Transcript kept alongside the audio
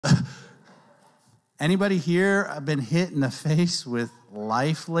Anybody here been hit in the face with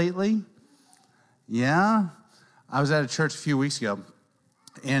life lately? Yeah? I was at a church a few weeks ago,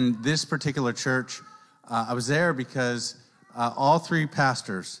 and this particular church, I was there because all three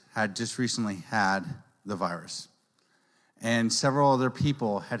pastors had just recently had the virus, and several other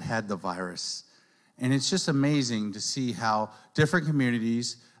people had the virus. And it's just amazing to see how different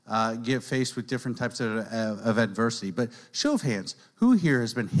communities get faced with different types of adversity. But show of hands, who here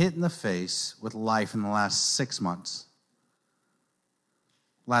has been hit in the face with life in the last 6 months?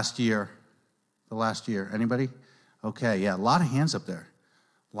 The last year. Anybody? Okay, yeah, a lot of hands up there.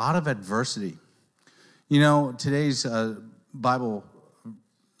 A lot of adversity. You know, today's Bible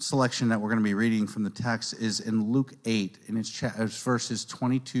selection that we're going to be reading from the text is in Luke 8, and it's verses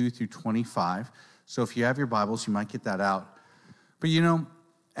 22 through 25. So if you have your Bibles, you might get that out. But you know,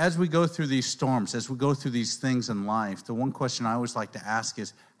 as we go through these storms, as we go through these things in life, the one question I always like to ask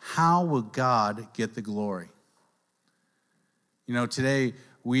is, how will God get the glory? You know, today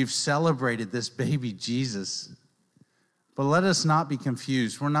we've celebrated this baby Jesus, but let us not be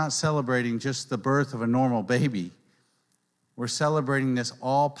confused. We're not celebrating just the birth of a normal baby. We're celebrating this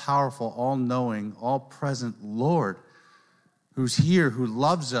all-powerful, all-knowing, all-present Lord who's here, who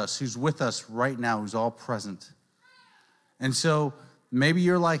loves us, who's with us right now, who's all present. And so maybe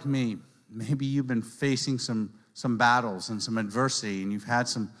you're like me. Maybe you've been facing some battles and some adversity, and you've had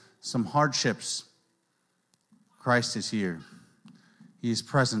some hardships. Christ is here. He is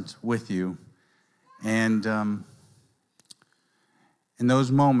present with you. And in those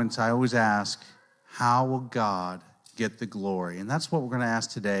moments, I always ask, how will God get the glory? And that's what we're going to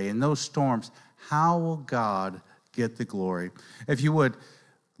ask today. In those storms, how will God get the glory? If you would,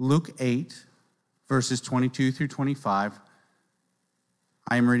 Luke 8, verses 22 through 25.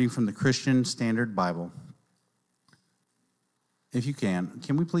 I am reading from the Christian Standard Bible. If you can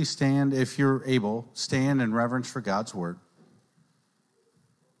we please stand? If you're able, stand in reverence for God's word.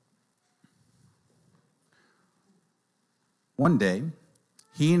 One day,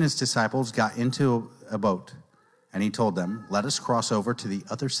 he and his disciples got into a boat, and he told them, "Let us cross over to the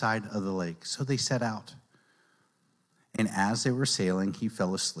other side of the lake." So they set out. And as they were sailing, he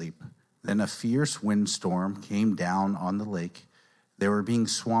fell asleep. Then a fierce windstorm came down on the lake. They were being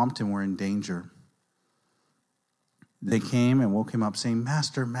swamped and were in danger. They came and woke him up, saying,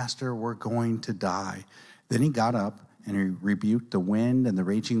 "Master, Master, we're going to die." Then he got up and he rebuked the wind and the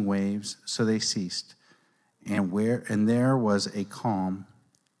raging waves, so they ceased. And there was a calm.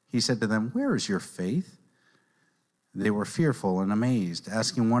 He said to them, "Where is your faith?" They were fearful and amazed,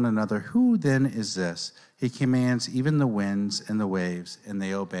 asking one another, "Who then is this? He commands even the winds and the waves, and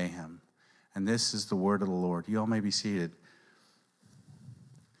they obey him." And this is the word of the Lord. You all may be seated.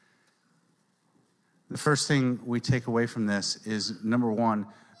 The first thing we take away from this is, number one,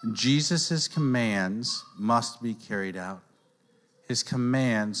 Jesus' commands must be carried out. His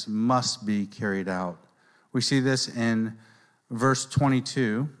commands must be carried out. We see this in verse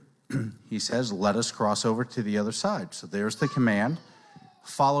 22. He says, "Let us cross over to the other side." So there's the command,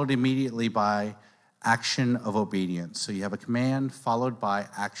 followed immediately by action of obedience. So you have a command followed by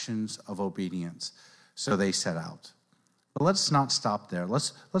actions of obedience. So they set out. But let's not stop there.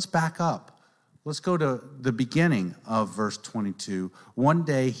 Let's back up. Let's go to the beginning of verse 22. One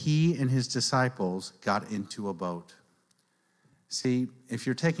day he and his disciples got into a boat. See, if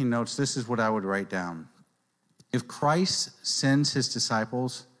you're taking notes, this is what I would write down. If Christ sends his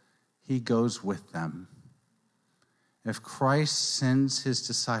disciples, he goes with them. If Christ sends his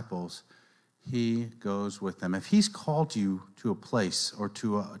disciples, he goes with them. If he's called you to a place or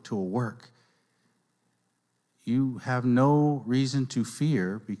to a work, you have no reason to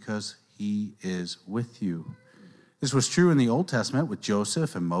fear because he is with you. This was true in the Old Testament with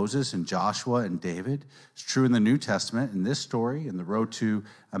Joseph and Moses and Joshua and David. It's true in the New Testament in this story, in the road to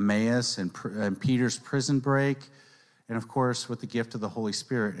Emmaus and Peter's prison break, and of course with the gift of the Holy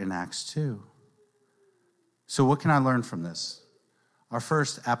Spirit in Acts 2. So what can I learn from this? Our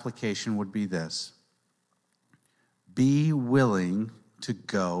first application would be this: be willing to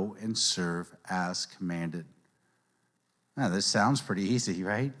go and serve as commanded. Now, this sounds pretty easy,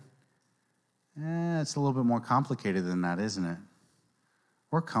 right? It's a little bit more complicated than that, isn't it?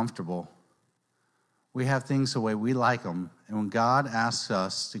 We're comfortable. We have things the way we like them. And when God asks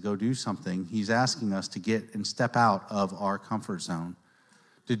us to go do something, he's asking us to get and step out of our comfort zone,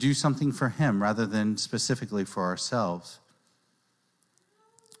 to do something for him rather than specifically for ourselves.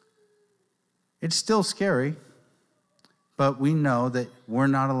 It's still scary, but we know that we're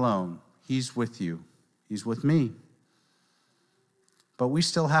not alone. He's with you. He's with me. But we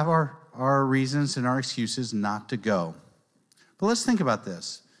still have our reasons and our excuses not to go. But let's think about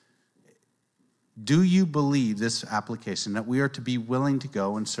this. Do you believe this application, that we are to be willing to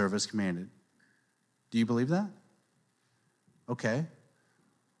go and serve as commanded? Do you believe that? Okay.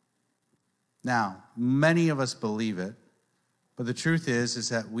 Now, many of us believe it, but the truth is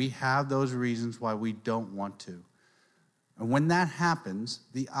that we have those reasons why we don't want to. And when that happens,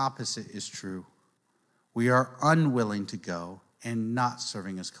 the opposite is true. We are unwilling to go and not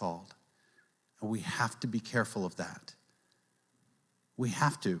serving as called. And we have to be careful of that. We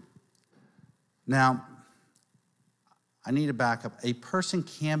have to. Now, I need to back up. A person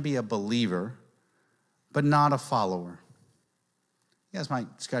can be a believer, but not a follower. You guys might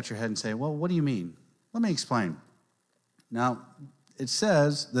scratch your head and say, well, what do you mean? Let me explain. Now, it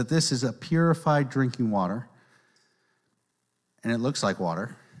says that this is a purified drinking water, and it looks like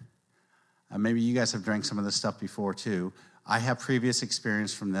water. Maybe you guys have drank some of this stuff before too. I have previous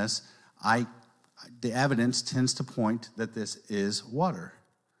experience from this. The evidence tends to point that this is water.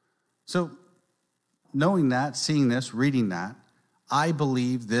 So, knowing that, seeing this, reading that, I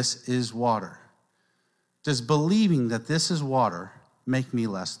believe this is water. Does believing that this is water make me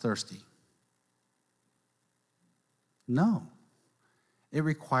less thirsty? No. It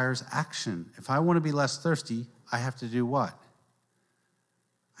requires action. If I want to be less thirsty, I have to do what?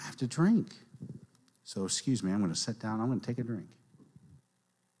 I have to drink. So, excuse me, I'm going to sit down. I'm going to take a drink.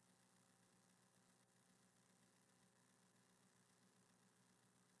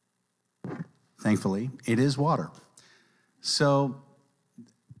 Thankfully, it is water. So,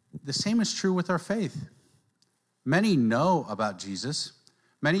 the same is true with our faith. Many know about Jesus.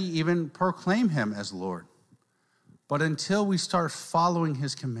 Many even proclaim him as Lord. But until we start following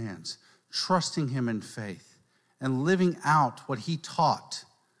his commands, trusting him in faith, and living out what he taught,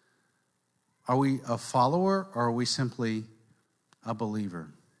 are we a follower or are we simply a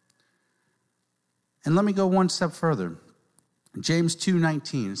believer? And let me go one step further. James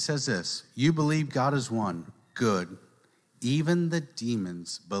 2:19 says this, you believe God is one, good. Even the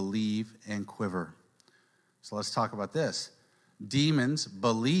demons believe and quiver. So let's talk about this. Demons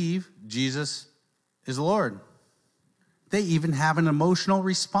believe Jesus is Lord. They even have an emotional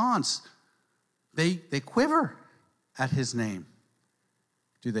response. They quiver at his name.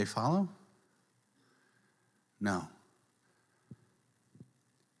 Do they follow? No.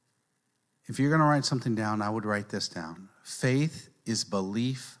 If you're going to write something down, I would write this down. Faith is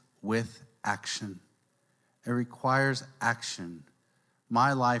belief with action. It requires action.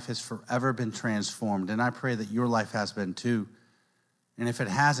 My life has forever been transformed, and I pray that your life has been too. And if it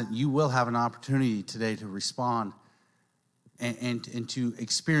hasn't, you will have an opportunity today to respond and to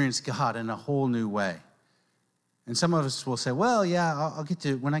experience God in a whole new way. And some of us will say, well, yeah, I'll get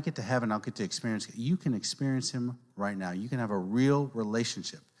to, when I get to heaven, I'll get to experience it. You can experience him right now. You can have a real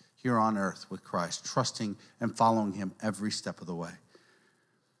relationship here on earth with Christ, trusting and following him every step of the way.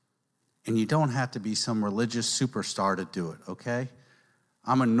 And you don't have to be some religious superstar to do it, okay?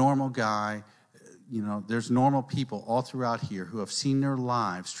 I'm a normal guy. You know, there's normal people all throughout here who have seen their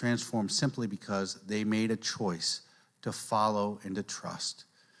lives transformed simply because they made a choice to follow and to trust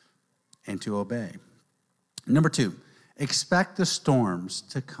and to obey. Number 2, expect the storms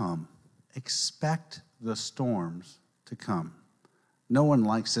to come. Expect the storms to come. No one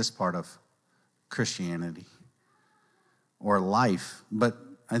likes this part of Christianity or life, but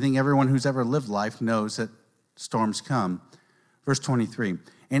I think everyone who's ever lived life knows that storms come. Verse 23,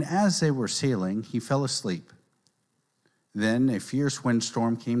 and as they were sailing, he fell asleep. Then a fierce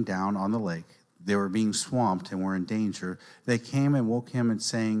windstorm came down on the lake. They were being swamped and were in danger. They came and woke him and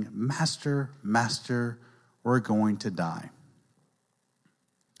saying, Master, Master, we're going to die.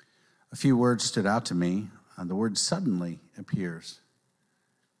 A few words stood out to me. The word suddenly appears.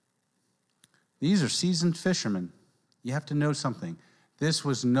 These are seasoned fishermen. You have to know something. This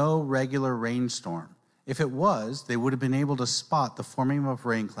was no regular rainstorm. If it was, they would have been able to spot the forming of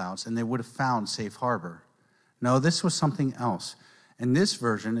rain clouds and they would have found safe harbor. No, this was something else. In this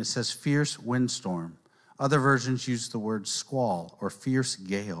version, it says fierce windstorm. Other versions use the word squall or fierce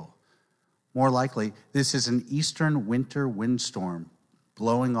gale. More likely, this is an eastern winter windstorm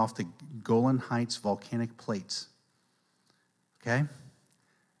blowing off the Golan Heights volcanic plates. Okay?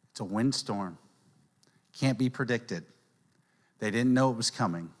 It's a windstorm. Can't be predicted. They didn't know it was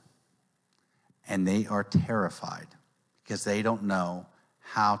coming. And they are terrified because they don't know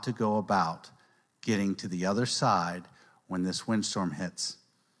how to go about getting to the other side when this windstorm hits.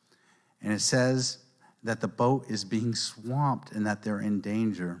 And it says that the boat is being swamped and that they're in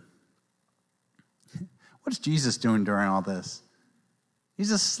danger. What's Jesus doing during all this?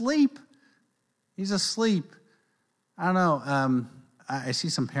 He's asleep. He's asleep. I don't know. I see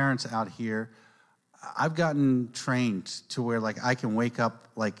some parents out here. I've gotten trained to where like I can wake up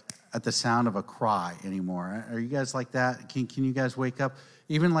like at the sound of a cry anymore. Are you guys like that? Can you guys wake up?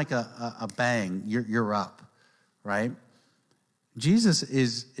 Even like a bang, you're up, right? Jesus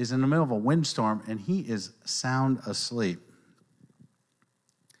is in the middle of a windstorm and he is sound asleep.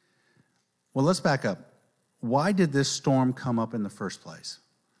 Well, let's back up. Why did this storm come up in the first place?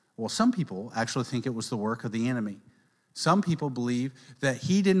 Well, some people actually think it was the work of the enemy. Some people believe that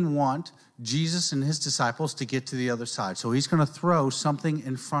he didn't want Jesus and his disciples to get to the other side. So he's going to throw something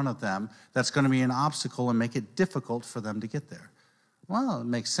in front of them that's going to be an obstacle and make it difficult for them to get there. Well, it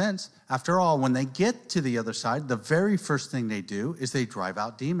makes sense. After all, when they get to the other side, the very first thing they do is they drive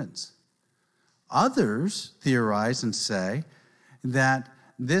out demons. Others theorize and say that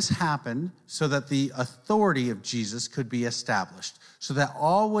this happened so that the authority of Jesus could be established, so that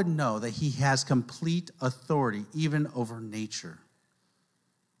all would know that he has complete authority even over nature.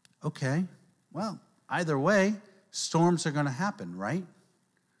 Okay, well, either way, storms are going to happen, right?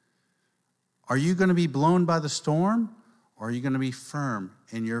 Are you going to be blown by the storm, or are you going to be firm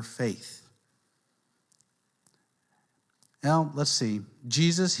in your faith? Now, let's see.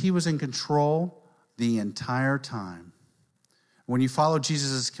 Jesus, he was in control the entire time. When you follow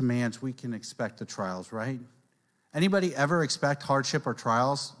Jesus' commands, we can expect the trials, right? Anybody ever expect hardship or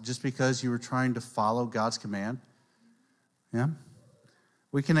trials just because you were trying to follow God's command? Yeah?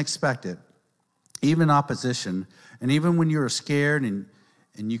 We can expect it. Even opposition. And even when you're scared and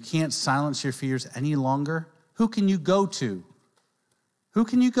you can't silence your fears any longer, who can you go to? Who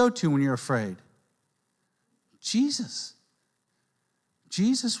can you go to when you're afraid? Jesus.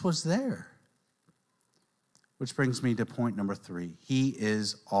 Jesus was there. Which brings me to point number 3. He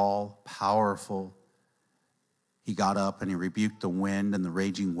is all powerful. He got up and he rebuked the wind and the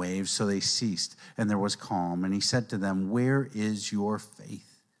raging waves, so they ceased, and there was calm. And he said to them, "Where is your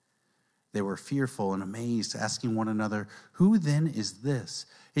faith?" They were fearful and amazed, asking one another, "Who then is this?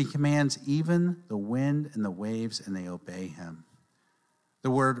 He commands even the wind and the waves, and they obey him."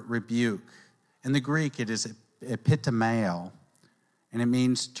 The word rebuke, in the Greek, it is epitomeo, and it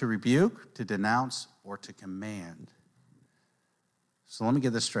means to rebuke, to denounce, or to command. So let me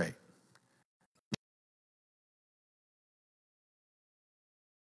get this straight.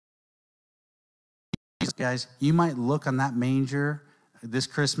 Guys, you might look on that manger this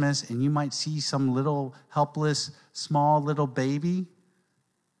Christmas and you might see some little helpless, small little baby.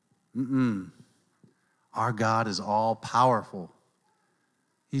 Our God is all powerful.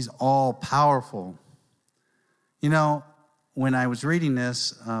 He's all powerful. You know, when I was reading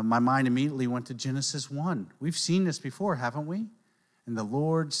this, my mind immediately went to Genesis 1. We've seen this before, haven't we? And the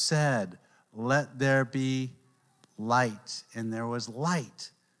Lord said, "Let there be light." And there was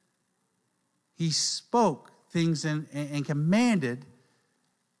light. He spoke things and commanded,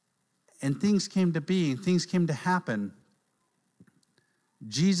 and things came to be, and things came to happen.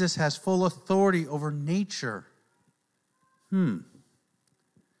 Jesus has full authority over nature. He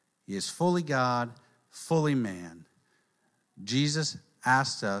is fully God, fully man. Jesus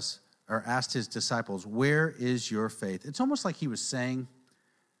asked his disciples, "Where is your faith?" It's almost like he was saying,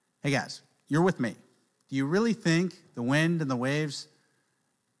 "Hey guys, you're with me. Do you really think the wind and the waves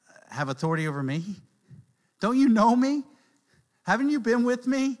have authority over me? Don't you know me? Haven't you been with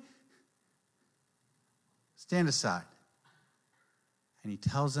me? Stand aside." And he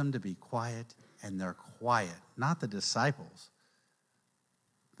tells them to be quiet, and they're quiet. Not the disciples,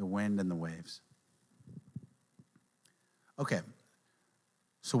 the wind and the waves. Okay,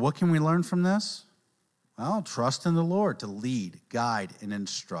 so what can we learn from this? Well, trust in the Lord to lead, guide, and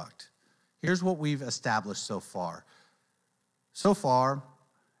instruct. Here's what we've established so far. So far,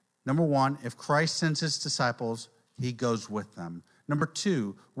 number 1, if Christ sends his disciples, he goes with them. Number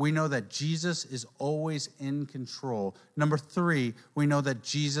 2, we know that Jesus is always in control. Number 3, we know that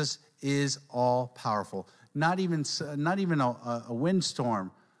Jesus is all powerful. Not even a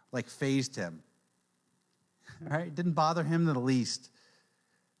windstorm like fazed him. All right, it didn't bother him the least.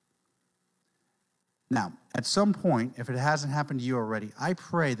 Now, at some point, if it hasn't happened to you already, I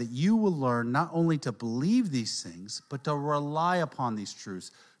pray that you will learn not only to believe these things, but to rely upon these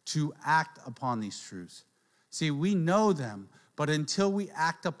truths, to act upon these truths. See, we know them, but until we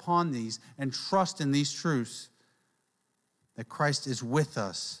act upon these and trust in these truths, that Christ is with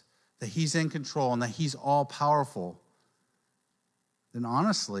us, that he's in control, and that he's all powerful, then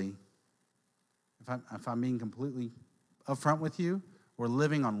honestly, if I'm being completely upfront with you, we're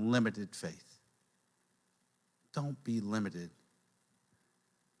living on limited faith. Don't be limited.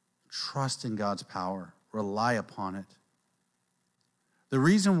 Trust in God's power. Rely upon it. The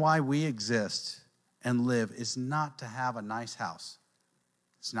reason why we exist and live is not to have a nice house.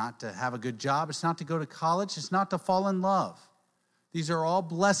 It's not to have a good job. It's not to go to college. It's not to fall in love. These are all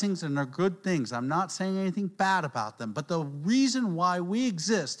blessings and are good things. I'm not saying anything bad about them. But the reason why we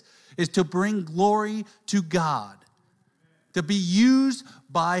exist is to bring glory to God, to be used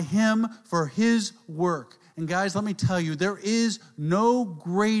by Him for His work. And guys, let me tell you, there is no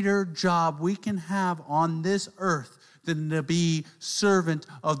greater job we can have on this earth than to be servant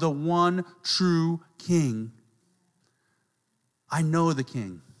of the one true King. I know the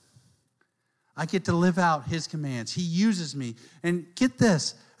King. I get to live out His commands. He uses me. And get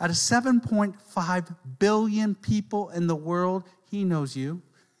this, out of 7.5 billion people in the world, He knows you.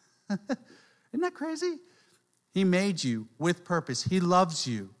 Isn't that crazy? He made you with purpose. He loves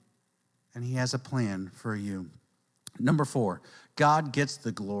you. And He has a plan for you. Number 4, God gets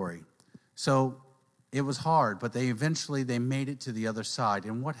the glory. So it was hard, but they made it to the other side.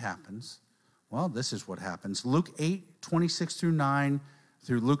 And what happens? Well, this is what happens. Luke 8:26-9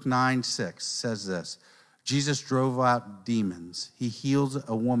 through Luke 9:6 says this. Jesus drove out demons. He heals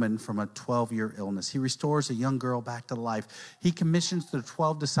a woman from a 12-year illness. He restores a young girl back to life. He commissions the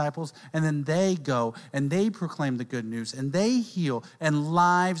 12 disciples, and then they go and they proclaim the good news, and they heal, and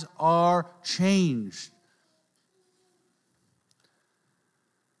lives are changed.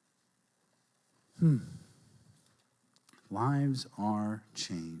 Lives are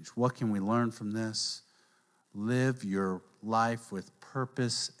changed. What can we learn from this? Live your life with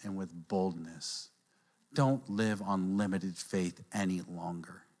purpose and with boldness. Don't live on limited faith any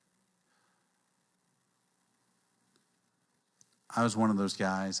longer. I was one of those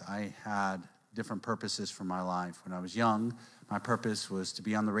guys. I had different purposes for my life. When I was young, my purpose was to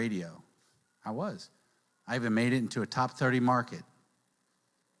be on the radio. I was. I even made it into a top 30 market.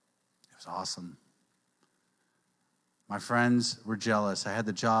 It was awesome. My friends were jealous. I had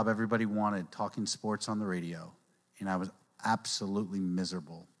the job everybody wanted, talking sports on the radio, and I was absolutely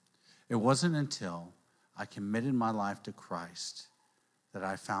miserable. It wasn't until I committed my life to Christ that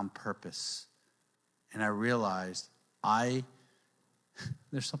I found purpose, and I realized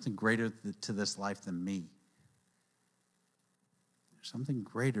there's something greater to this life than me. There's something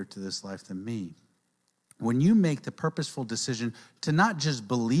greater to this life than me. When you make the purposeful decision to not just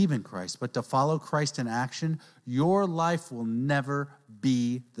believe in Christ, but to follow Christ in action, your life will never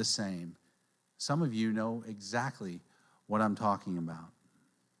be the same. Some of you know exactly what I'm talking about,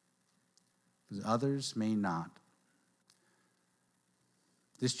 because others may not.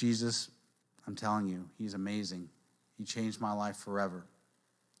 This Jesus, I'm telling you, He's amazing. He changed my life forever.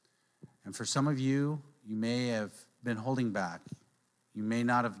 And for some of you, you may have been holding back. You may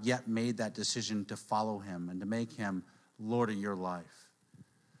not have yet made that decision to follow Him and to make Him Lord of your life.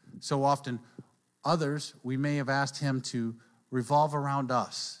 So often, others, we may have asked Him to revolve around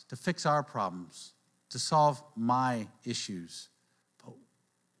us, to fix our problems, to solve my issues. But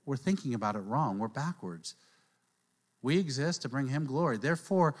we're thinking about it wrong. We're backwards. We exist to bring Him glory.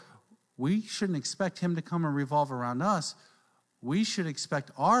 Therefore, we shouldn't expect Him to come and revolve around us. We should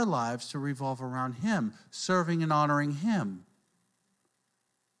expect our lives to revolve around Him, serving and honoring Him.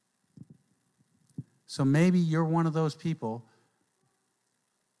 So maybe you're one of those people,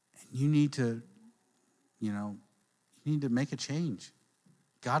 and you need to make a change.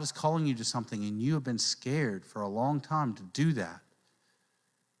 God is calling you to something, and you have been scared for a long time to do that.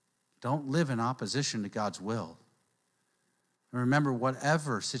 Don't live in opposition to God's will. And remember,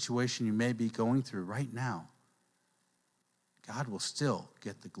 whatever situation you may be going through right now, God will still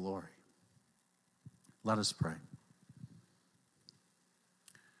get the glory. Let us pray.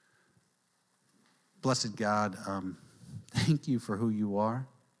 Blessed God, thank you for who you are.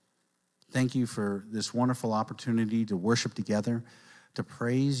 Thank you for this wonderful opportunity to worship together, to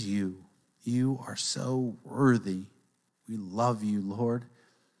praise you. You are so worthy. We love you, Lord.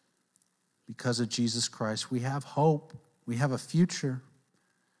 Because of Jesus Christ, we have hope. We have a future.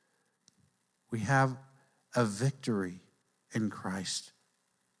 We have a victory in Christ.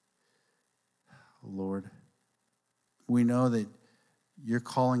 Lord, we know that you're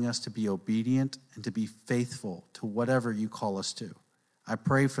calling us to be obedient and to be faithful to whatever you call us to. I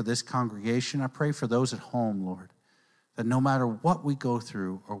pray for this congregation. I pray for those at home, Lord, that no matter what we go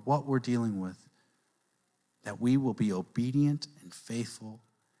through or what we're dealing with, that we will be obedient and faithful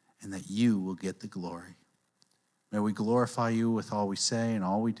and that you will get the glory. May we glorify you with all we say and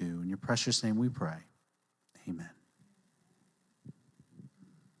all we do. In your precious name we pray. Amen.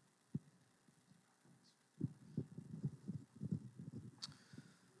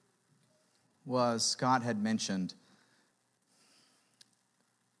 Well, as Scott had mentioned,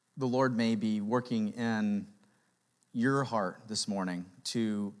 the Lord may be working in your heart this morning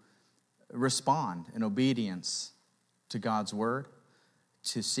to respond in obedience to God's word,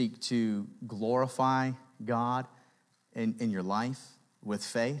 to seek to glorify God in your life with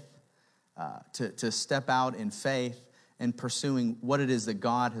faith, to step out in faith and pursuing what it is that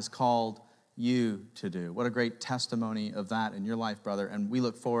God has called you to do. What a great testimony of that in your life, brother. And we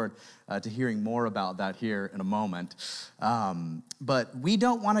look forward to hearing more about that here in a moment. But we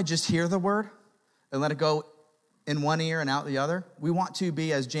don't want to just hear the word and let it go in one ear and out the other. We want to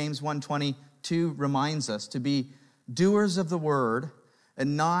be, as James 1:22 reminds us, to be doers of the word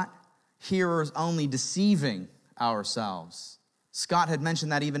and not hearers only, deceiving ourselves. Scott had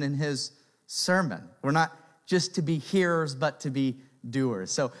mentioned that even in his sermon. We're not just to be hearers, but to be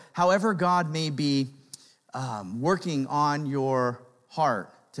doers. So however God may be working on your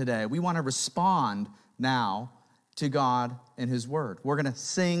heart today, we want to respond now to God and his word. We're going to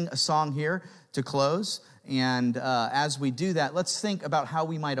sing a song here to close. And as we do that, let's think about how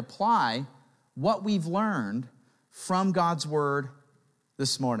we might apply what we've learned from God's word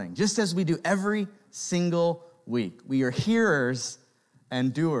this morning, just as we do every single week. We are hearers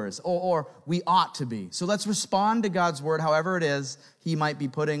and doers, or we ought to be. So let's respond to God's word, however it is he might be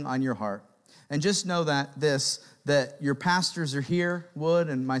putting on your heart. And just know that your pastors are here, Wood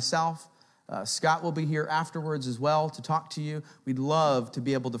and myself. Scott will be here afterwards as well to talk to you. We'd love to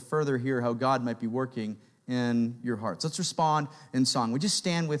be able to further hear how God might be working in your hearts. Let's respond in song. Would you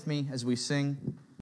stand with me as we sing?